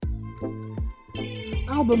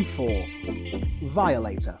Album 4,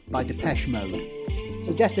 Violator by Depeche Mode,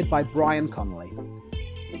 suggested by Brian Connolly.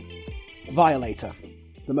 Violator,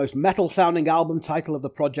 the most metal-sounding album title of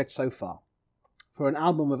the project so far, for an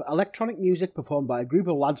album of electronic music performed by a group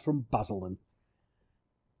of lads from Basildon.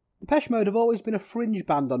 Depeche Mode have always been a fringe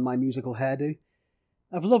band on my musical hairdo.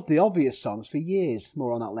 I've loved the obvious songs for years,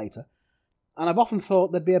 more on that later, and I've often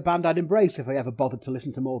thought they'd be a band I'd embrace if I ever bothered to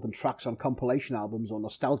listen to more than tracks on compilation albums or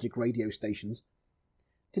nostalgic radio stations.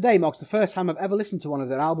 Today marks the first time I've ever listened to one of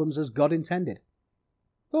their albums as God intended.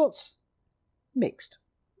 Thoughts? Mixed.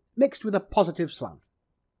 Mixed with a positive slant.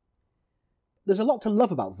 There's a lot to love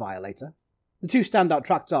about Violator. The two standout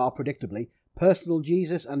tracks are, predictably, Personal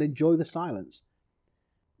Jesus and Enjoy the Silence.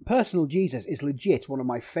 Personal Jesus is legit one of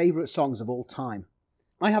my favourite songs of all time.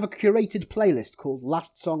 I have a curated playlist called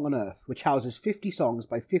Last Song on Earth, which houses 50 songs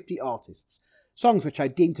by 50 artists, songs which I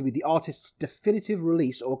deem to be the artist's definitive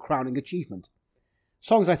release or crowning achievement.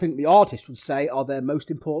 Songs I think the artist would say are their most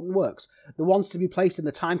important works, the ones to be placed in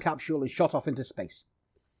the time capsule and shot off into space.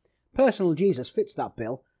 Personal Jesus fits that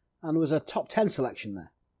bill, and was a top 10 selection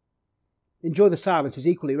there. Enjoy the Silence is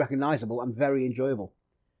equally recognisable and very enjoyable.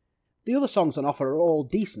 The other songs on offer are all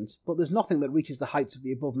decent, but there's nothing that reaches the heights of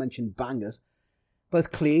the above-mentioned bangers.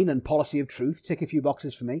 Both Clean and Policy of Truth tick a few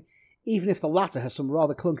boxes for me, even if the latter has some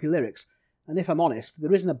rather clunky lyrics, and if I'm honest,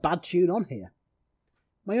 there isn't a bad tune on here.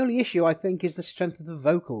 My only issue, I think, is the strength of the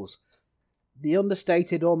vocals. The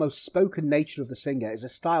understated, almost spoken nature of the singer is a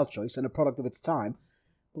style choice and a product of its time,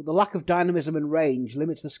 but the lack of dynamism and range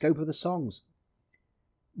limits the scope of the songs.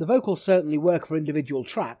 The vocals certainly work for individual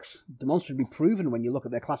tracks, demonstrably proven when you look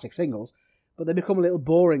at their classic singles, but they become a little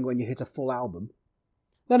boring when you hit a full album.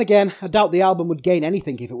 Then again, I doubt the album would gain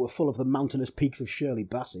anything if it were full of the mountainous peaks of Shirley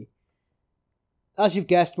Bassey. As you've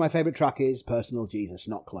guessed, my favourite track is Personal Jesus,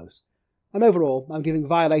 not close. And overall, I'm giving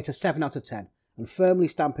Violator 7 out of 10, and firmly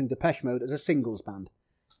stamping Depeche Mode as a singles band.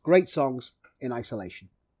 Great songs in isolation.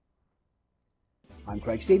 I'm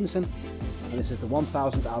Craig Stevenson, and this is the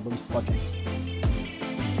 1000 Albums Project.